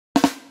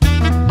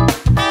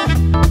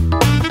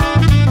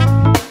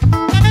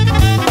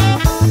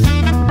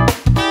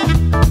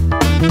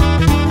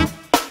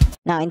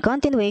Now, in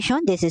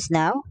continuation, this is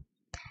now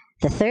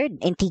the third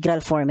integral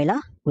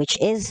formula, which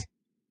is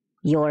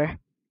your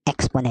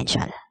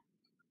exponential.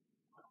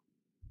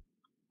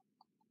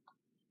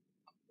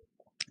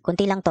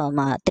 Kunti lang to,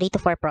 mga 3 to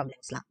 4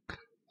 problems lang.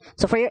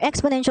 So for your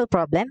exponential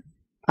problem,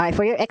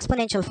 for your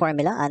exponential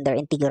formula under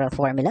integral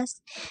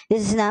formulas,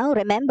 this is now,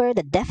 remember,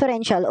 the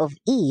differential of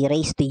e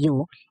raised to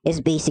u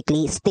is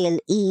basically still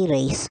e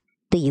raised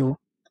to u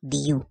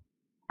du.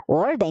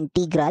 Or the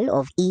integral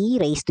of e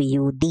raised to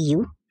u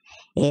du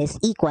is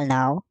equal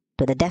now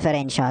to the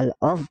differential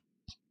of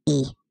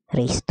e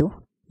raised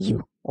to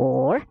u.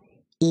 Or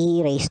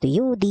e raised to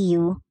u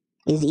du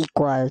is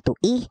equal to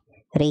e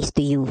raised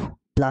to u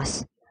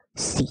plus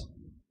c.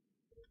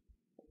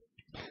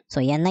 So,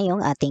 yan na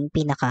yung ating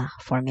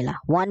pinaka-formula.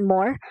 One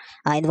more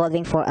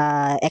involving for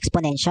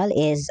exponential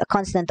is a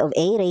constant of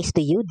a raised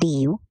to u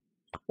du,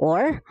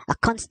 or a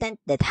constant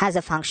that has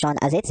a function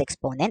as its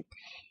exponent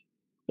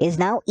is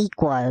now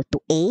equal to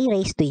a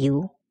raised to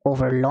u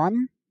over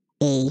ln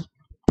a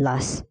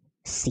plus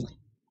c.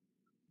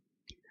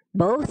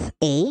 Both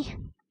a,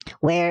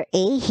 where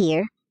a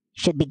here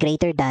should be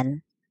greater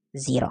than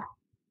 0.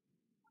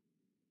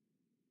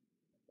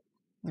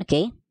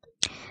 Okay?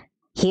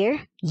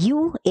 Here,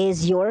 u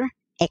is your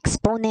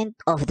exponent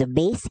of the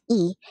base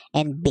e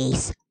and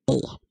base a.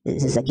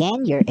 This is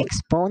again your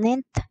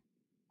exponent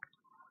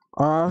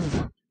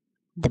of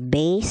the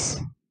base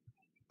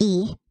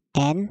e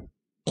and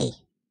a,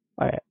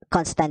 or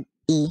constant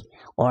e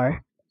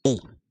or a.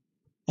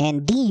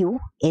 And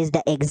du is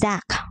the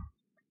exact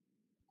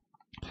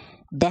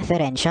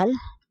differential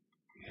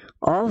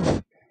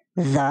of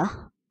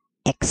the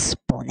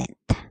exponent.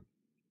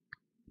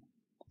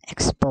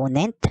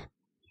 Exponent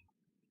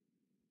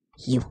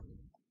u.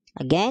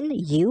 Again,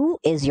 u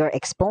is your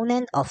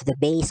exponent of the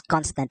base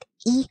constant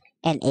e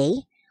and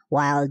a,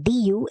 while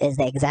du is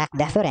the exact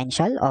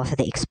differential of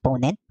the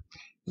exponent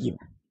u.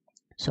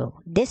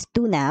 So, these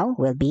two now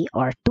will be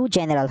our two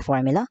general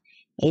formula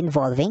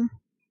involving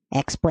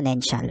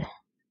exponential,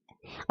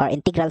 or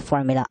integral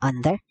formula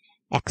under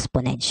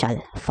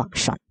exponential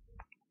function.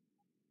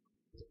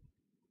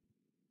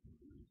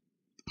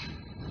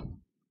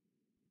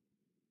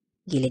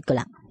 Gilid ko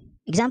lang.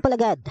 Example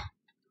agad.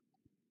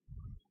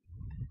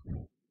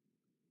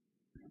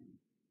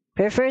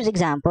 For your first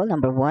example,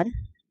 number 1,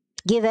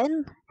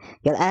 given,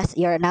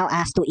 you're now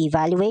asked to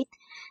evaluate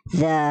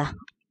the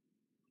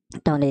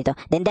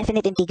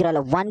indefinite integral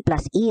of 1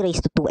 plus e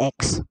raised to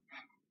 2x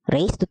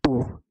raised to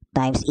 2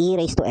 times e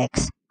raised to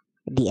x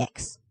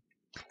dx.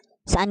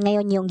 Saan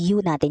ngayon yung u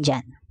natin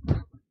dyan?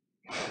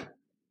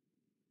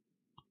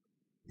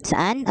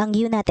 Saan ang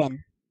u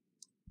natin?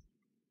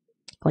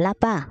 Wala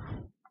pa.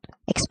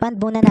 Expand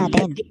muna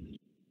natin.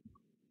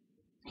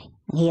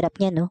 Ang hirap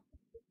niya, no?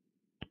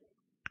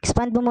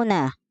 Expand mo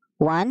muna.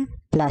 1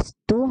 plus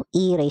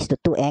 2e raised to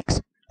 2x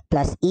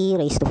plus e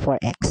raised to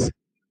 4x.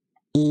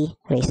 E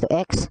raised to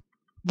x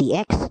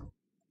dx.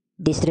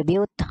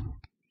 Distribute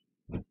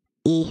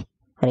e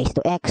raised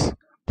to x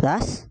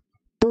plus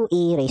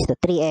 2e raised to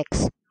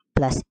 3x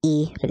plus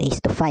e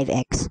raised to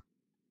 5x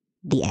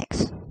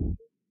dx.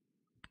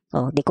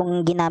 So, di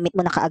kung ginamit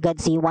mo na kaagad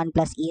si 1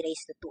 plus e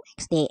raised to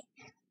 2x, di,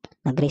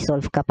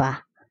 nag-resolve ka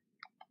pa.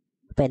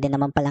 Pwede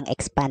naman palang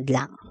expand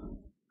lang.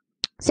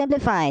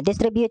 Simplify.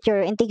 Distribute your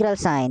integral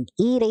sign.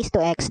 E raised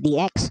to x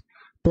dx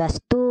plus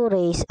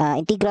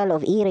integral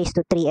of e raised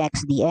to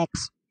 3x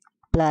dx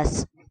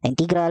plus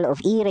integral of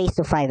e raised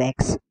to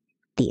 5x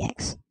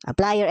dx.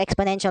 Apply your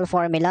exponential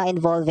formula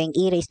involving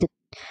e raised to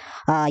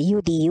u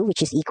du,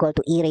 which is equal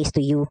to e raised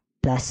to u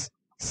plus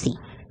c.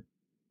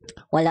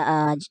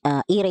 Wala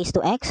e raised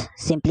to x,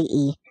 simply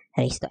e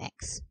raised to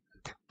x.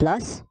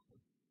 Plus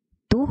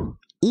 2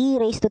 e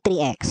raised to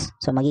 3x.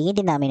 So, magiging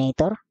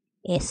denominator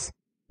is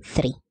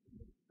 3.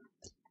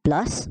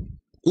 Plus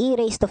e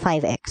raised to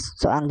 5x.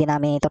 So, ang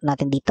denominator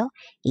natin dito,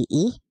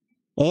 e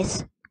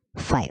is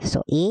 5.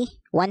 So,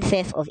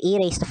 1/5 of e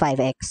raised to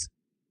 5x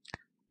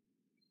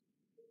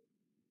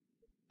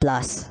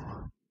plus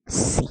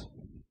c,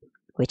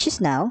 which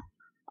is now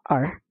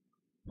our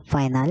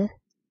final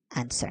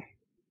answer.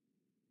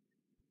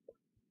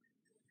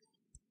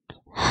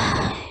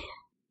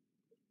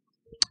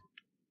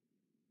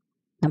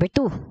 Number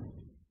 2.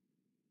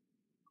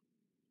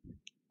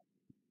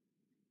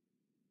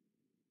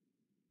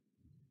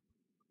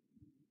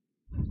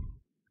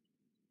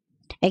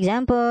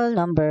 Example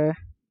number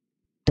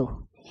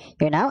 2.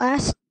 You're now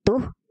asked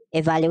to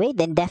evaluate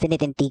the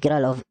indefinite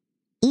integral of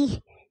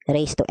e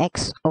raised to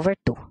x over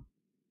 2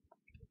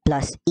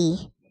 plus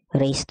e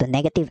raised to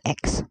negative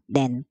x,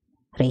 then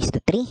raised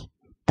to 3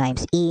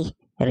 times e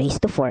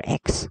raised to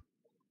 4x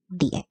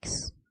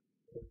dx.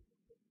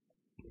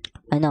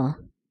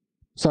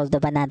 Solve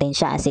ba natin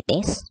siya as it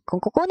is?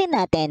 Kung kukunin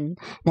natin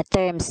na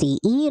term si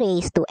e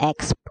raised to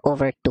x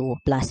over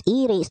 2 plus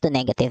e raised to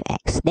negative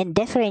x, then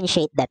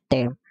differentiate that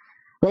term,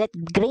 will it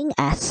bring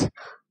us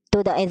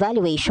to the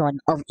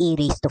evaluation of e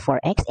raised to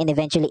 4x and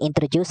eventually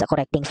introduce a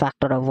correcting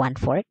factor of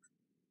 1/4?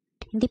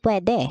 Hindi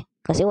pwede.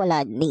 Kasi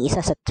wala ni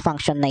isa sa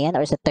function na yan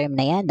or sa term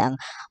na yan ang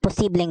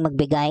posibleng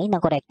magbigay ng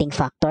correcting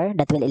factor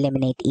that will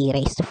eliminate e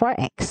raised to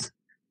 4x.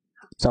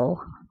 So,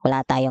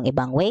 wala tayong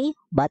ibang way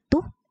but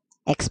to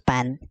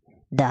expand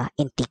the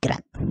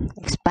integral.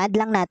 Expand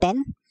lang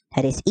natin.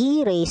 That is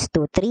e raised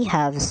to 3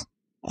 halves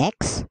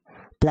x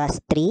plus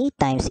 3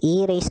 times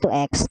e raised to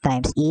x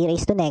times e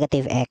raised to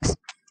negative x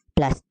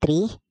plus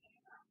 3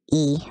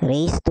 e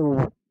raised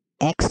to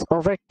x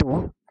over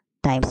 2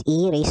 times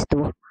e raised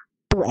to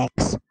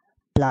 2x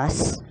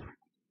plus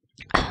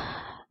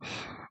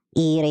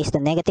e raised to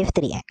negative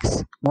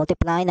 3x.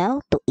 Multiply now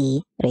to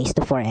e raised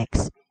to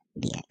 4x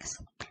dx.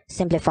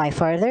 Simplify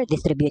further.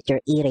 Distribute your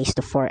e raised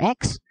to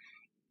 4x.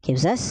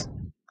 Gives us,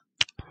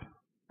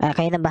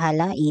 kayo na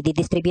bahala.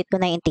 I-distribute ko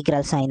na yung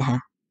integral sign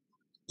ha.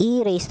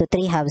 E raised to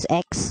 3 halves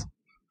x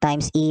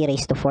times e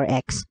raised to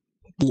 4x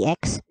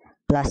dx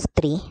plus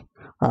 3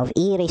 of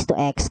e raised to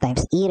x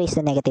times e raised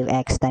to negative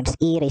x times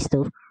e raised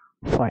to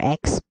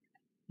 4x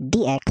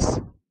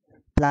dx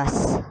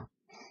plus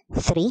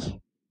 3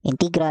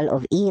 integral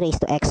of e raised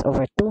to x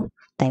over 2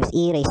 times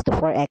e raised to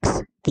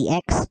 4x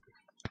dx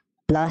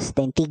plus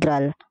the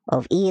integral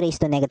of e raised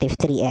to negative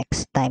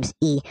 3x times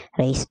e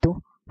raised to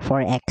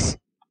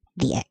 4x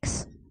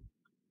dx.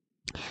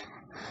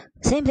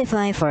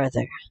 Simplify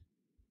further.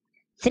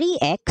 3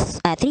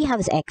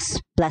 halves x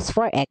plus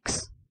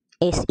 4x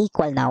is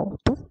equal now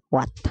to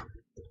what?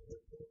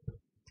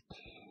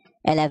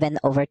 11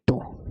 over 2.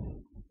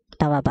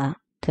 Tama ba?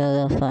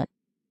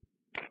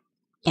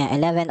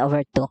 11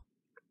 over 2.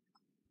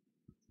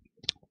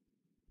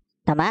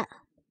 Tama?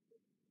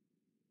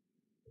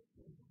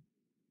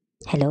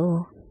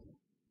 Hello?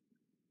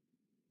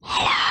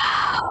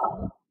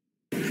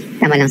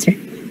 Tama lang, sir.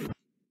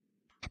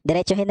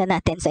 Diretsuhin na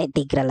natin sa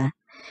integral.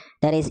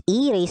 That is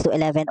e raised to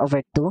 11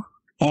 over 2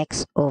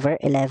 x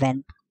over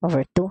 11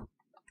 over 2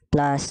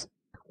 plus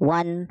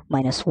 1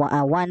 minus 1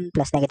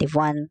 plus negative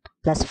 1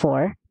 plus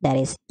 4. That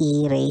is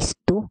e raised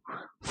to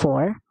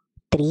 4.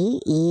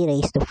 3 e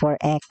raised to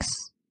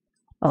 4x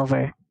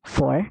over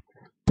 4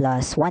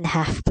 plus 1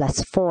 half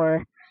plus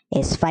 4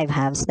 is 5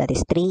 halves. That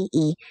is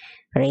 3e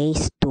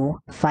raised to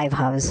 5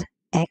 halves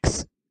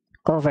x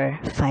over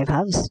 5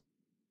 halves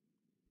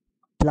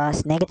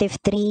plus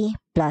negative 3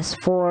 plus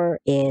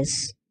 4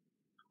 is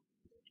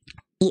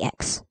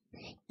ex,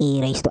 e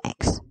raised to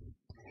x.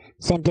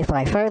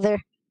 Simplify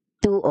further.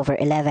 2 over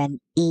 11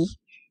 e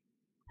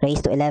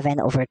raised to 11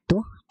 over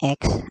 2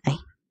 x.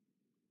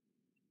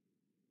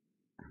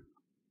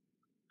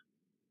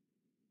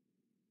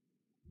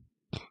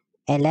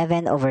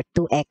 11 over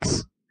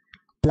 2x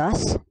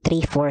plus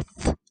 3/4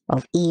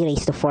 of e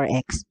raised to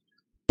 4x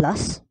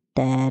plus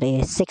that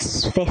is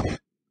 6/5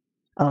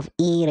 of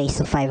e raised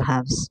to 5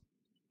 halves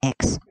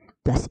x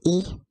plus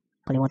e,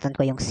 kalimutan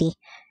ko yung c,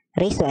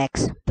 raised to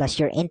x plus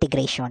your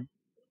integration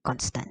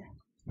constant.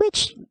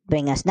 Which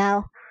bring us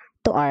now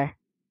to our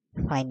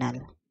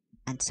final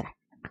answer.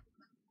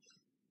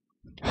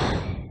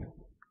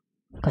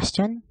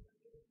 Question?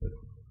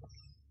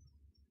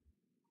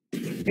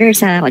 Sir,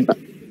 sa ano po?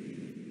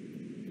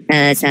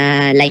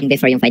 Sa line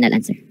before yung final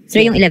answer. Sir,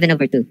 yung 11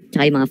 over 2,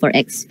 tsaka yung mga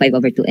 4x, 5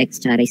 over 2x,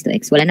 tsaka raised to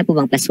x. Wala na po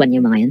bang plus 1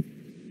 yung mga yun?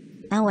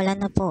 Wala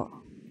na po.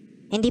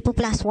 Hindi po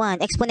plus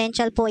 1.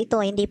 Exponential po ito,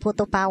 hindi po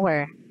to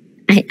power.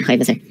 Ay, okay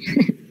po, sir.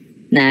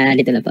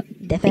 Nalito na po.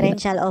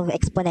 Differential of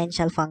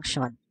exponential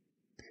function.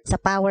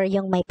 Sa power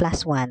yung may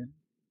plus 1.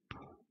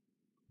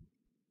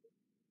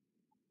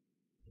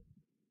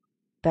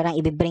 Pero ang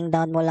i-bring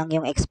down mo lang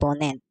yung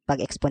exponent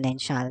pag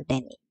exponential,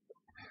 then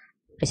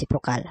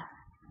reciprocal.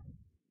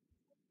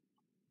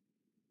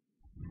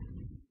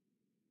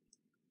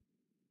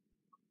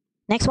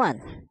 Next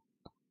one.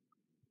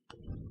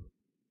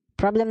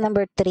 Problem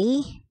number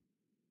 3.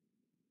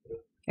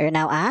 You're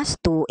now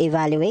asked to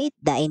evaluate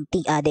the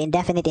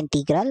indefinite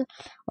integral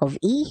of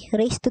e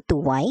raised to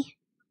 2y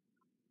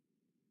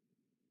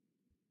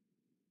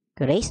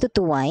raised to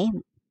 2y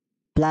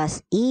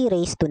plus e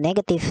raised to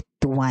negative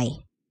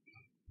 2y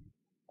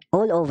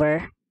all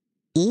over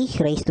e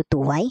raised to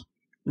 2y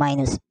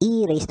minus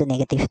e raised to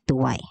negative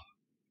 2y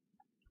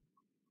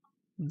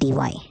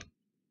dy.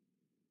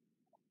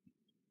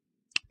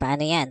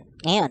 Paano yan?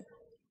 Ngayon,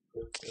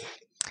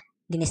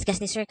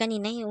 diniscuss ni sir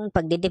kanina yung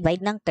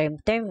pagde-divide ng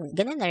term-term.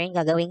 Ganun na rin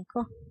gagawin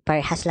ko.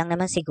 Parehas lang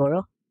naman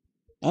siguro.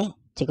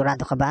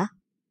 Sigurado ka ba?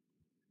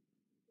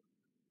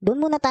 Doon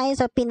muna tayo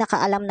sa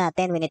pinakaalam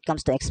natin when it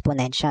comes to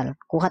exponential.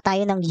 Kuha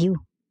tayo ng u.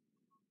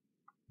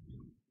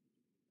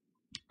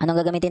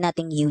 Anong gagamitin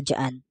nating u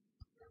dyan?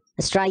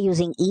 Let's try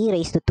using e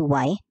raised to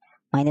 2y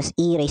minus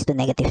e raised to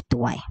negative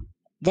 2y.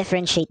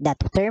 Differentiate that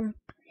term.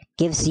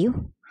 Gives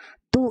you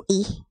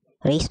 2e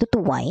raised to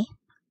 2y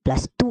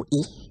plus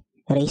 2e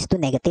raised to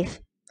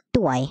negative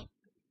 2y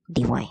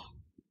dy.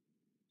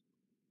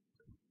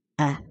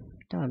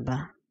 Tama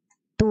ba?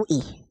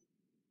 2e.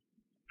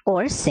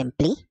 Or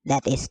simply,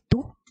 that is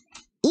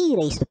 2e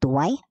raised to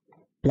 2y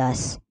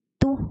plus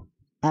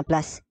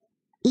plus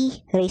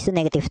e raised to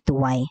negative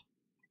 2y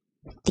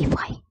dy.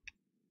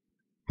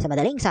 Sa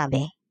madaling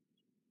sabi,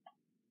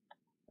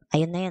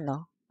 ayun na yun,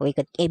 no? we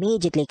could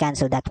immediately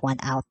cancel that one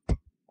out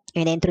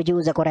and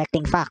introduce a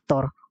correcting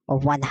factor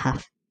of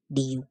 1/2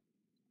 du.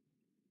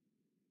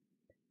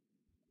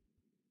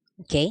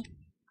 Okay?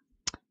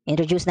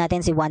 Introduce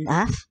natin si 1/2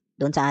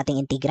 doon sa ating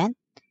integrand.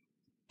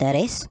 That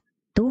is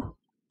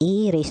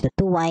 2e raised to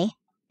 2y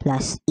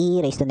plus e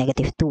raised to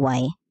negative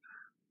 2y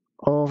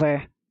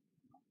over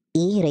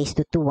e raised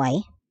to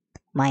 2y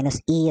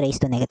minus e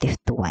raised to negative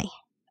 2y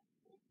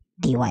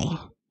dy.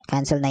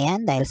 Cancel na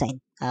yan dahil sa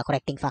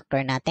correcting factor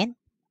natin.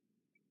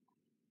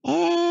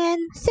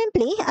 And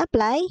simply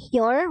apply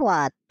your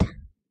what?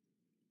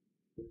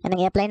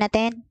 Anong i-apply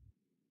natin?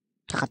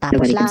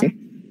 Kakatapos Logarithm, lang. sir.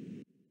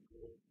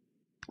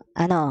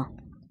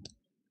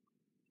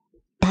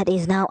 That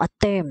is now a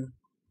term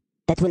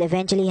that will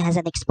eventually has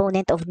an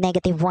exponent of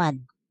negative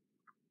 1.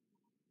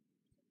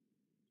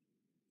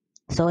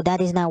 So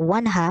that is now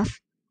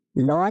 1/2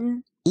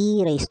 ln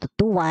e raised to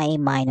 2y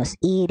minus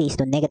e raised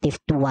to negative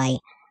 2y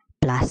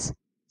plus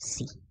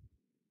c.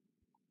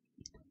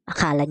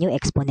 Akala nyo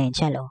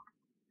exponential, oh.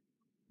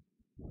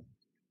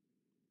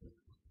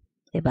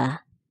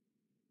 Diba?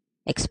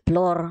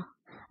 Explore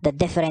the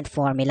different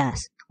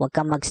formulas. Huwag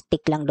kang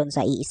mag-stick lang doon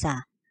sa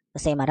iisa.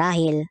 Kasi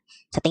marahil,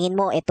 sa tingin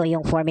mo, ito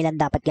yung formula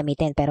dapat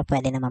gamitin, pero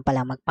pwede naman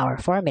palang mag-power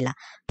formula.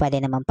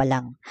 Pwede naman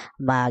palang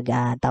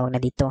tawag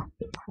na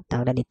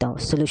dito,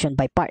 solution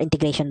by part,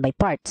 integration by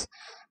parts.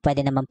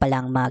 Pwede naman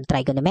palang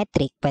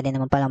mag-trigonometric, pwede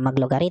naman palang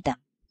mag-logarithm,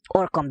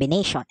 or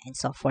combination, and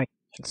so forth,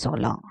 and so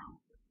long.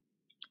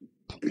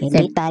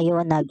 Hindi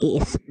tayo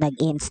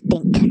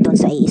nag-instinct doon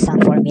sa isang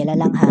formula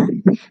lang, ha.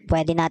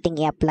 Pwede nating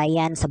i-apply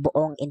yan sa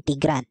buong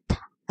integrand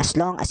as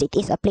long as it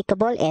is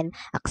applicable and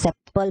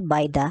acceptable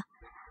by the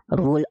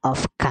rule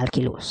of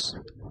calculus.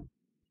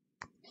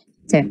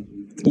 Sir.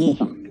 Yeah.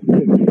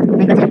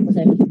 May question po,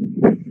 sir.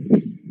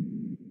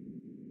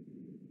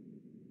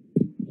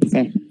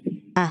 Sir.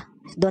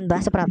 Doon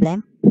ba sa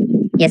problem?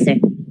 Yes, sir.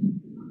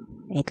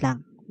 Wait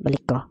lang.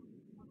 Balik ko.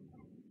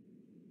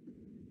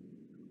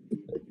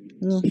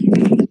 Ni.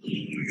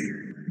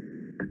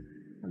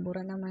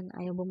 Nabura naman.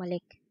 Ayaw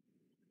bumalik.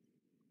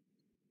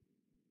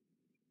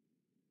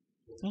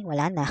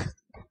 Wala na.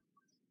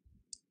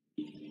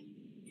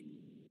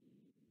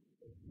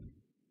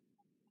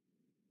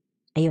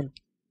 Ayun.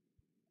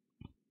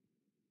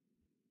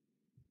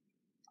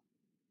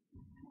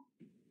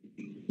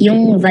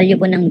 Yung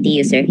value po ng du,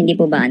 sir, hindi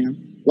po ba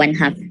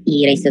 1/2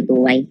 e raised to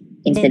 2y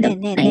instead of...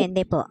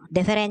 Hindi po.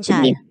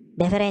 Differential. Hindi.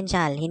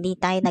 Differential. Hindi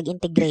tayo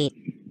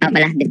nag-integrate.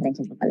 Pala,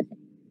 differential po pala, sir.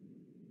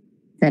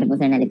 Sir po,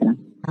 sir, nalito lang.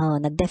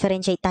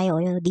 Nag-differentiate tayo.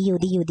 Yung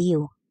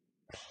du.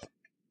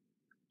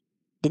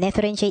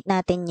 Dinefferentiate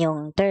natin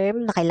yung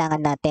term na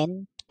kailangan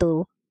natin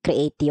to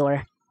create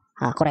your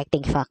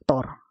correcting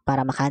factor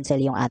para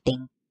makancel yung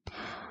ating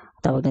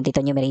tawag ng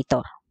dito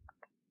numerator.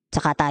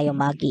 Saka tayo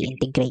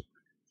mag-i-integrate.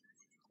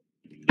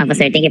 Apo,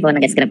 sir. Thank you po.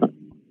 Nag-gets ko na po.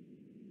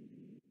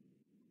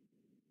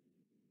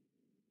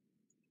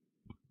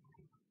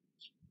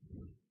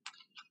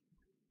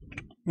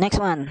 Next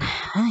one.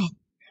 Ay,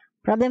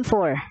 problem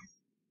 4.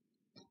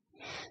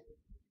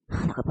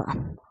 Ano ka ba?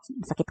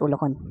 Sakit ulo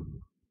ko.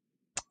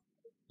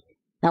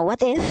 Now,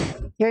 what if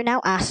you're now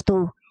asked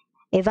to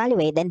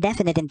evaluate the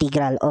indefinite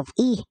integral of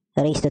e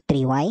raised to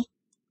 3y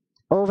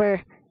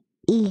over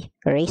e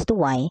raised to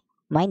y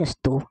minus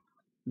 2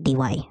 dy?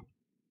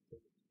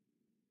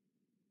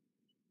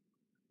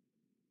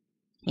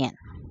 Yan.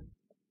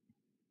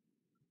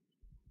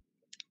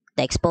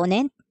 The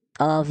exponent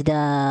of the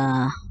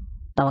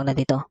tawag na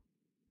dito.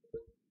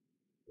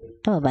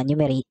 Tama ba?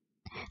 Numerate.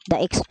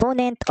 The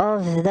exponent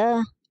of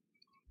the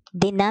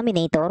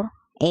denominator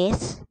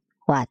is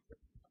what?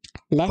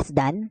 Less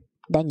than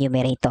the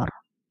numerator.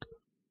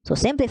 So,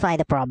 simplify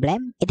the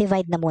problem.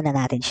 I-divide na muna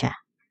natin siya.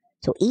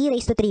 So, e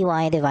raised to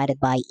 3y divided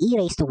by e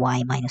raised to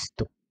y minus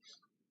 2.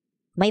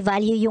 May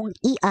value yung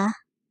e,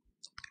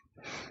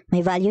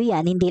 May value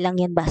yan. Hindi lang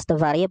yan basta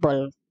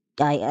variable.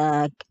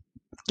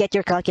 Get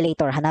your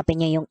calculator.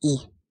 Hanapin nyo yung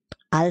e.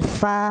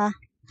 Alpha,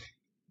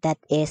 that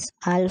is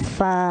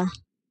alpha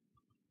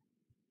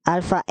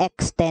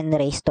x 10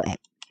 raised to x.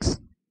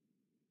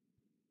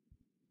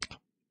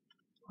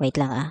 Wait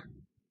lang,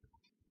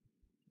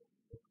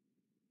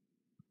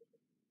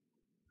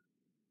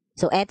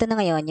 So, eto na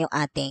ngayon yung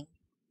ating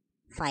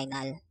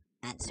final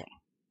answer.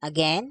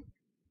 Again,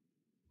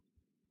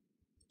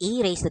 e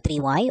raised to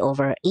 3y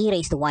over e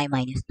raised to y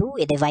minus 2.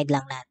 I-divide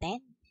lang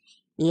natin.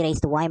 E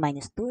raised to y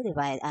minus 2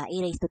 e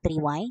raised to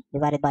 3y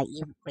divided by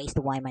e raised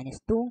to y minus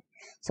 2.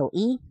 So,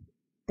 e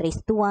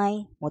raised to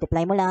y,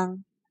 multiply mo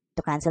lang.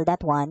 To cancel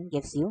that one,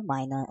 gives you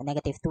minus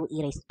negative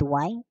 2e raised to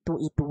y,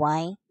 2e to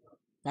y.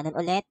 Ganun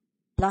ulit,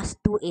 plus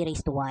 2e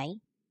raised to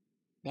y.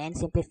 Then,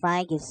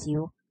 simplify gives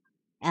you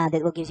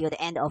that will give you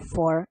the end of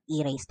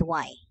 4e raised to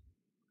y.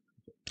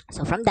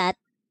 So from that,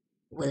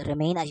 will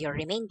remain as your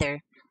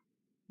remainder.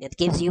 That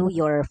gives you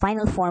your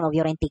final form of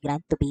your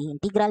integrand to be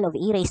integral of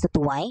e raised to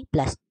 2y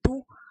plus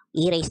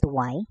 2e raised to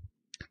y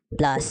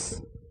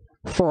plus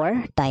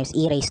 4 times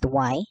e raised to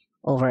y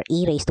over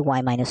e raised to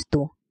y minus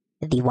 2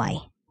 dy.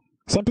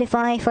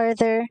 Simplify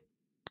further.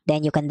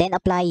 Then you can then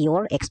apply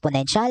your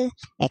exponential,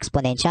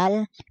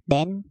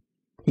 then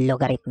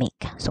logarithmic.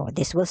 So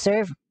this will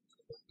serve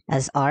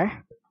as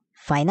our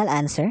final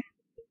answer,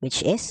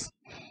 which is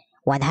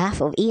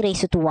 1/2 of e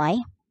raised to 2y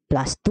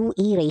plus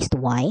 2e raised to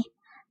y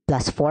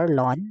plus 4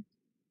 ln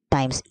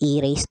times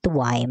e raised to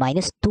y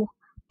minus 2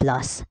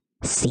 plus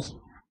c.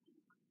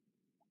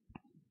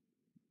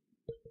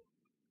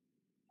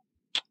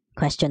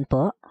 Question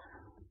po.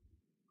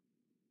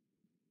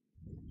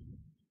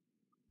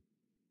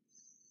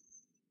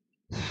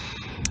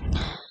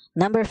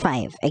 Number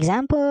 5.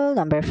 Example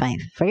number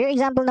 5. For your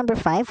example number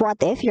 5,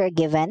 what if you're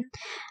given,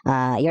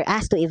 you're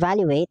asked to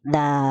evaluate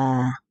the,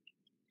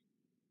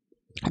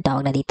 ang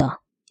tawag na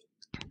dito,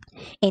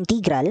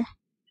 integral,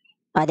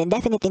 the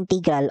indefinite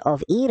integral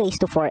of e raised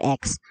to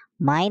 4x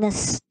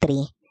minus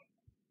 3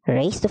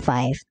 raised to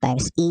 5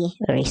 times e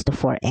raised to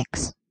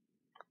 4x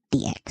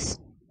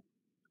dx.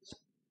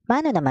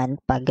 Paano naman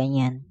pag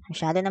ganyan?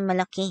 Masyado na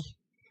malaki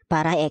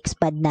para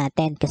i-expand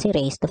natin kasi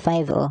raised to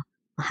 5, oh,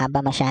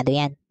 mahaba masyado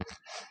yan.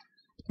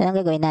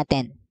 Anong gagawin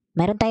natin?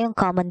 Meron tayong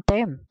common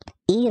term,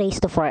 e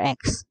raised to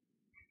 4x,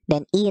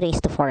 then e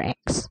raised to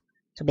 4x.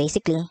 So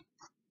basically,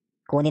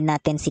 kunin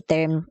natin si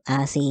term,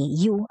 si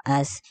u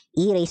as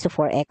e raised to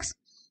 4x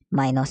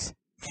minus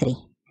 3.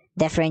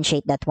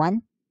 Differentiate that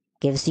one,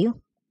 gives you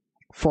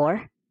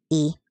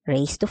 4e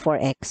raised to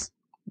 4x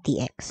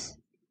dx.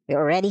 We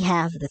already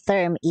have the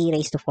term e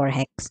raised to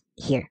 4x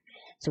here.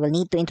 So we'll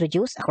need to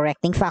introduce a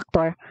correcting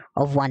factor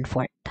of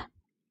 1/4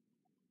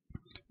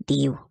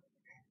 du.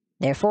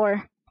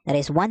 Therefore, that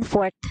is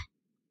 1/4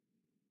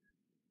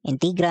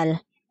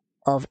 integral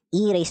of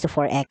e raised to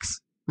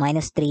 4x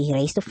minus 3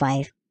 raised to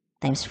 5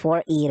 times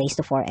 4e raised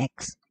to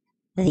 4x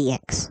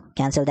dx.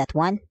 Cancel that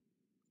one.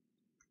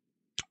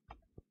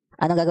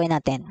 Anong gagawin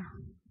natin?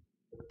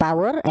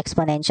 Power,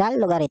 exponential,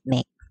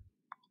 logarithmic.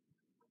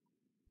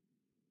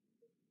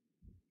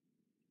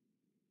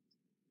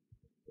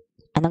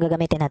 Anong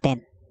gagamitin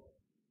natin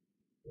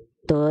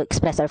to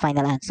express our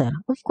final answer?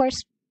 Of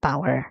course,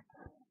 power.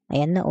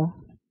 Ayan na, oh.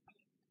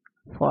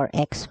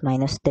 4x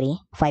minus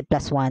 3, 5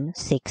 plus 1,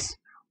 6,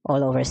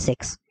 all over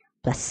 6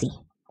 plus c.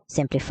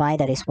 Simplify,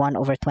 that is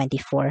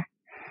 1/24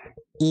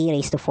 e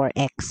raised to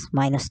 4x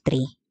minus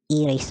 3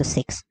 e raised to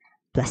 6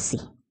 plus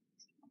c.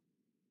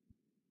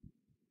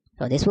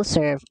 So this will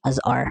serve as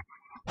our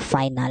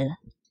final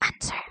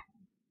answer.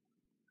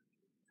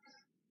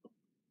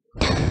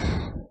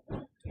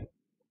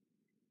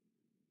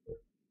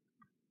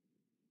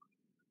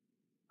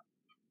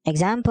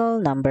 Example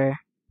number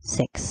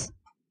 6.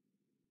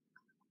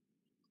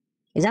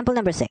 Example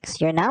number 6.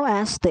 You're now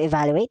asked to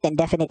evaluate the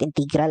indefinite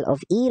integral of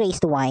e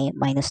raised to y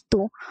minus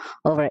 2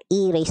 over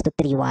e raised to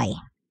 3y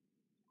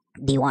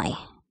dy.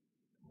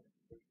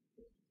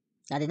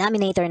 The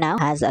denominator now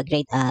has a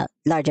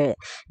larger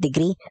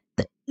degree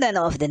than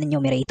of the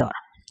numerator.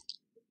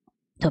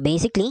 So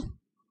basically,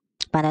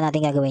 paano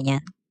natin gagawin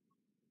yan?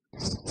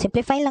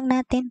 Simplify lang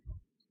natin.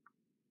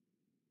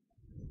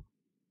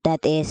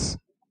 That is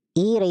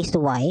e raised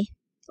to y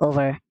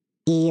over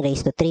e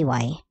raised to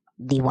 3y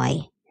dy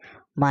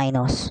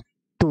minus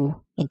 2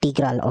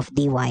 integral of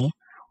dy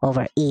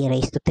over e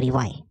raised to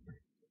 3y.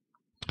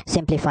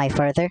 Simplify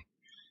further.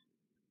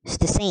 It's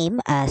the same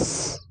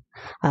as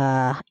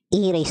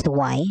e raised to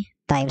y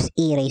times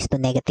e raised to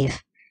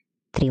negative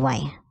 3y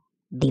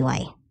dy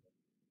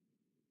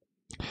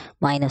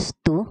minus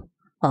 2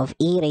 of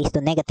e raised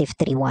to negative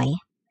 3y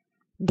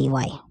dy.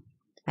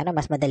 Para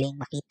mas madaling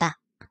makita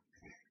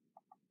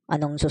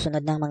anong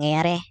susunod ng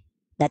mangyayari.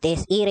 That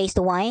is e raised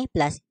to y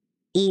plus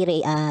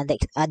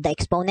the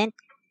exponent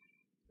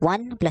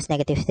 1 plus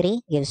negative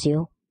 3 gives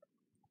you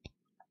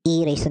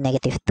e raised to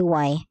negative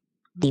 2y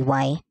dy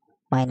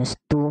minus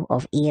 2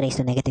 of e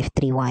raised to negative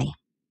 3y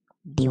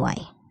dy.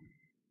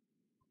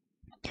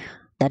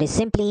 That is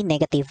simply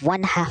negative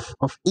 1/2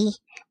 of e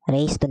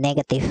raised to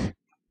negative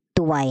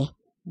 2y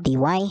dy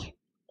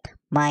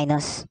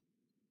minus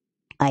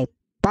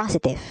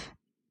positive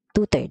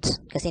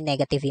 2/3 kasi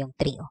negative yung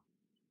 3. Oh.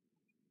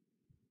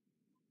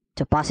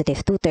 So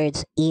positive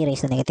 2/3 e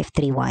raised to negative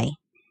 3y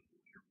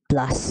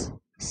plus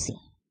c.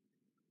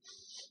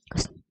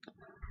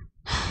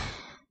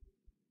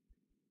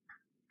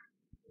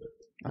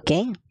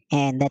 Okay,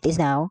 and that is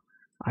now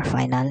our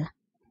final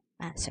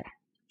answer.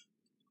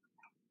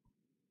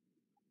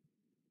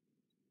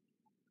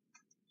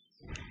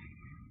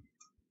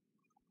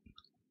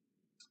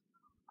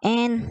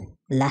 And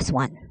last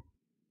one.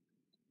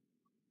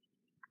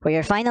 For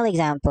your final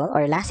example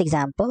or last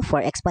example for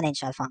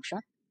exponential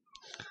function,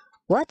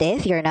 what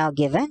if you're now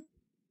given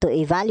to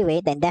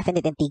evaluate the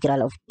indefinite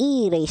integral of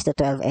e raised to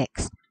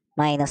 12x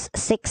minus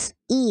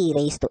 6e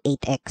raised to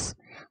 8x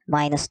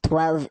minus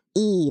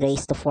 12e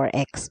raised to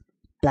 4x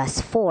plus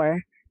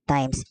 4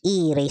 times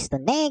e raised to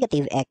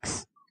negative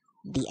x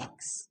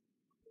dx.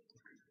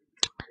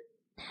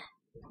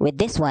 With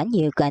this one,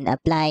 you can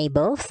apply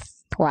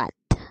both what?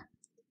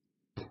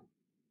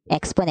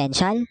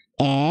 Exponential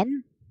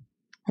and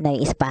ano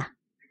yung isa pa?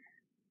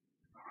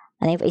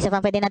 Ano yung isa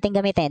pa pwede natin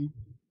gamitin?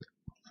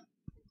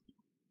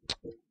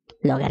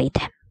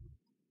 Logarithm.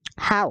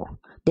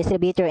 How?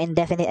 Distribute your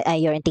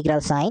your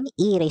integral sign,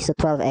 e raised to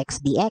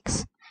 12x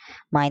dx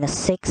minus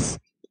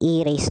 6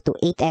 e raised to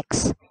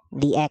 8x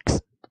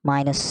dx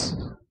minus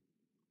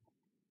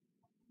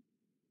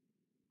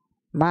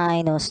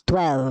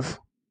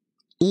 12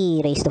 e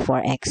raised to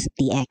 4x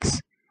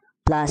dx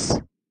plus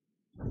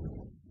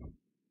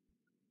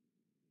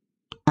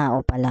o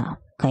pala,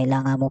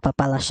 kailangan mo pa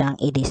pala siyang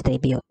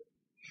i-distribute.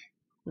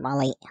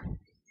 Mali.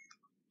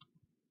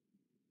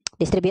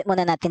 Distribute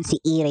muna natin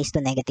si e raised to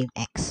negative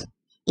x.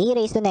 E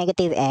raised to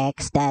negative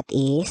x, that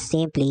is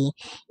simply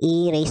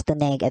e raised to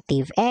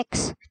negative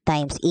x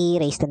times e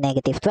raised to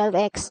negative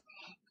 12x,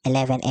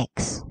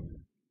 11x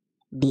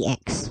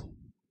dx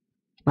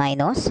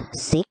minus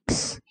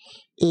 6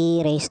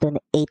 e raised to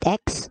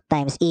 8x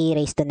times e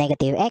raised to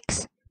negative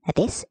x,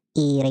 that is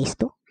e raised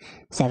to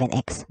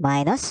 7x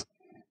minus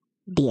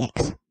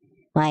dx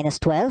minus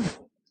 12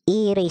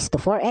 e raised to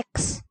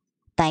 4x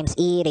times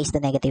e raised to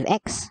negative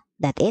x,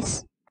 that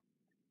is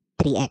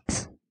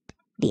 3x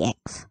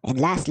dx.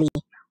 And lastly,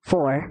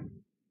 4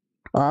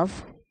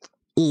 of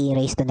e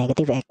raised to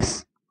negative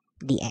x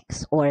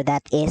dx, or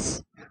that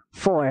is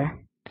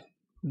 4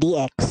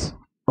 dx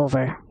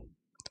over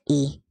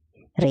e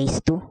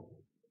raised to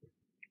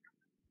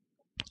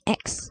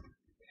x.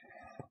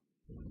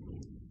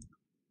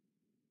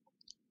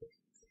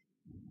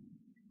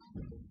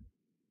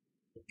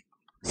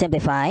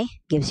 Simplify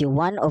gives you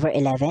 1 over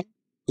 11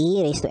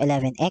 e raised to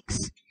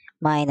 11x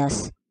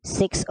minus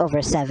 6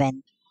 over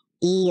 7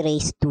 e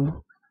raised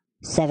to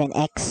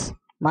 7x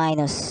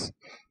minus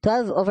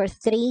 12 over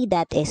 3,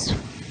 that is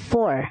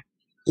 4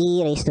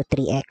 e raised to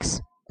 3x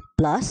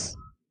plus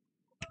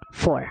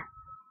 4.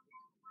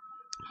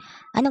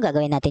 Anong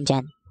gagawin natin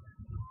dyan?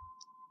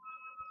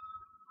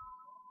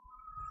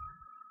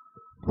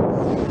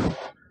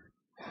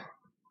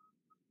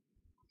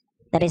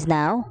 That is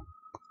now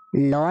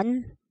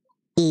ln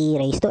e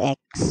raised to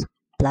x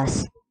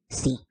plus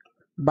c.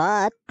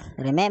 But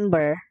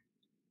remember,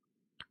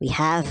 we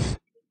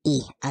have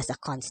e as a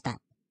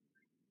constant.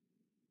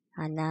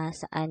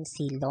 Nasaan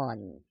si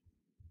ln?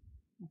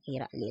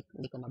 Hira ulit,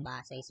 hindi ko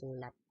mabasa yung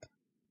sulat.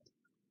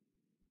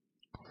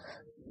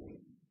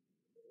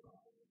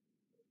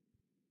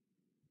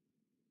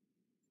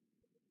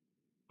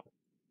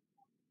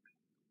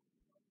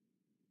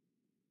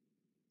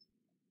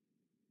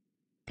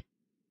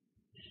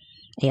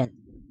 Ayun.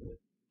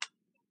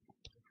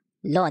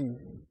 Ln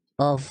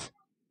of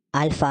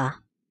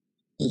alpha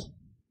e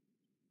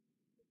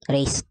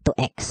raised to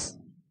x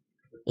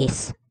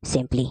is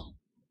simply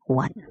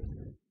 1.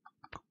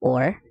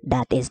 Or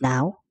that is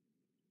now,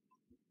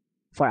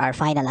 for our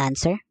final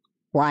answer,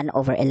 1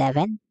 over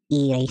 11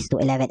 e raised to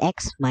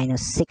 11x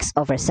minus 6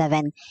 over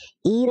 7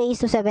 e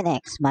raised to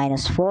 7x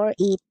minus 4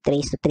 e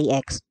raised to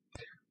 3x.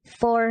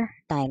 4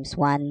 times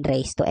 1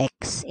 raised to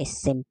x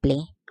is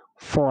simply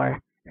 4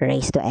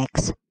 raised to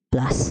x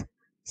plus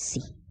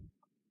c.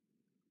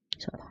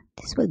 So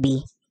this will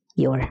be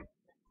your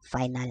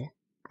final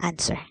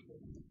answer.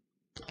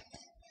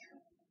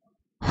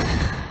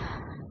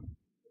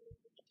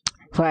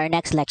 For our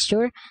next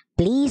lecture,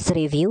 please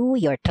review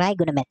your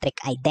trigonometric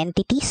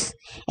identities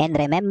and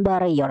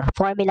remember your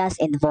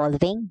formulas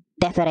involving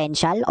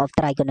differential of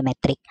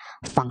trigonometric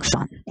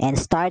function. And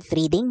start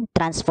reading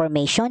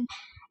transformation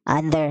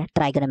under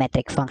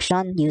trigonometric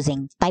function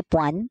using type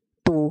 1,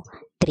 2,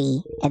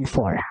 3, and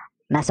 4.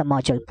 Nasa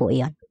module po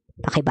iyon.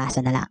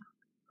 Pakibasa na lang.